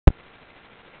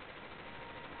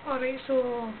Alright,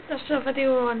 so this is a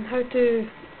video on how to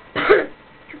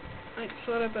right,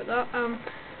 sorry about that.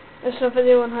 This is a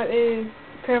video on how to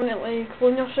permanently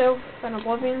clone yourself in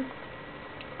Oblivion.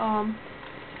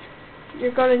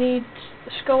 You're gonna need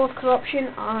the Skull of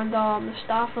Corruption and the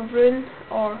Staff of Ruin,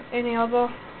 or any other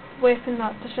weapon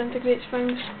that disintegrates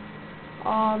things.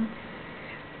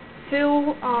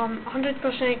 Full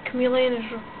 100% chameleon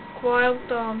is required.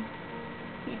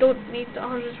 You don't need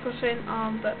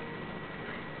 100%, but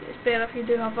it's better if you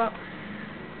do have that.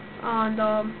 And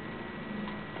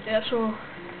yeah, so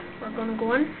we're gonna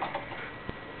go in.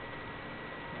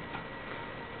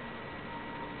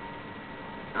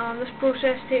 This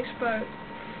process takes about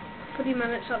 3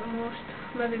 minutes at the most,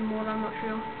 maybe more, I'm not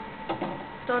sure.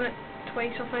 Done it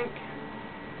twice, I think.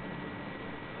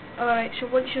 Alright, so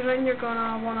once you're in, you're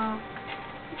gonna wanna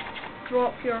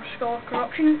drop your Skull of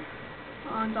Corruption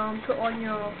and put on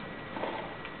your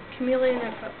chameleon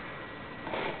outfit.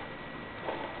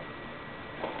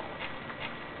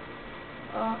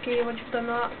 Okay, once you've done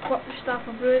that, equip the Staff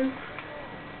of Ruin.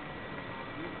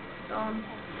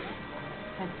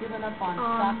 Has given up on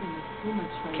stopping the human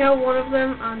trade. Kill one of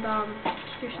them and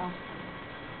just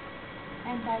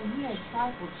And I hear a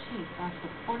tribal chief are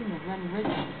supporting the Ren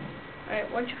rituals.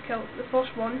 Alright, once you've killed the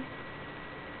first one,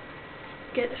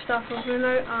 get the Staff of Ruin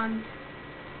out and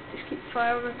just keep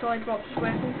firing until he drops his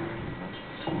weapon.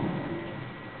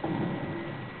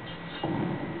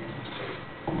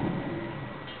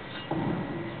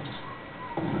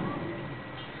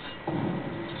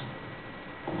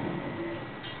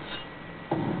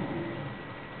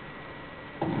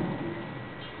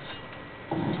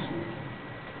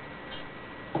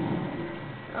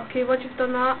 Okay, once you've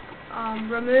done that,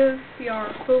 remove your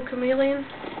full chameleon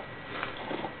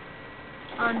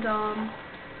and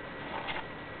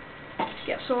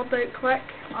get a sword out quick.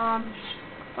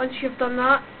 Once you've done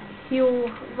that, he'll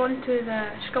run to the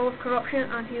Skull of Corruption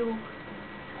and he'll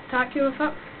attack you with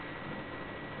it.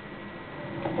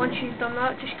 Once you've done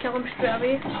that, just kill him straight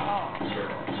away.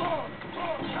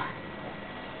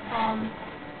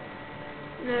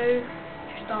 Now,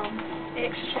 just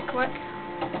exit quick.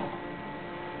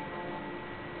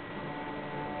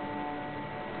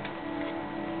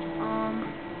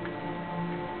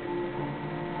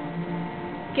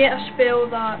 Get a spell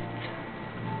that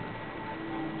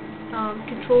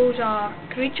controls a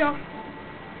creature.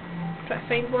 Try to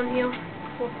find one here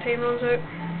before time runs out.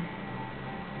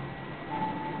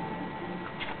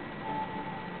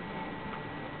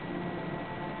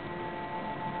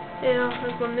 Yeah,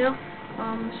 there's one there.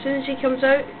 As soon as he comes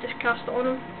out, just cast it on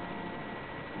him.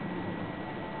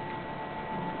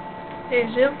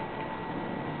 There's there.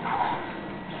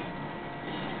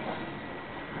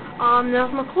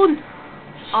 There's my clone.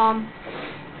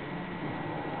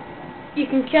 You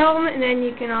can kill him and then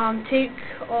you can take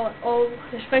all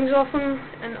his things off him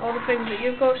and all the things that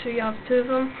you've got, so you have 2 of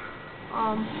them.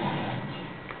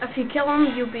 If you kill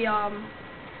him, you'll be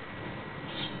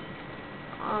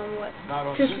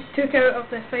took out of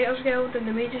the Fighters Guild and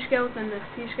the Mages Guild and the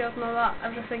Thieves Guild and all that,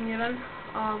 everything you're in.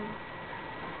 I'll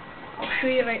show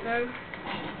you right now.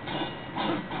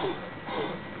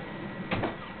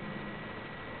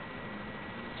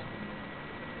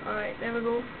 Alright, there we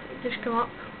go. It just come up.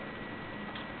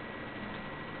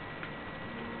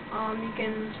 You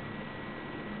can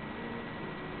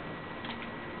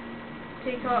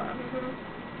take out everything.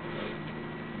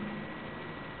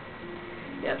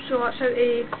 Yep, so that's how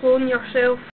to clone yourself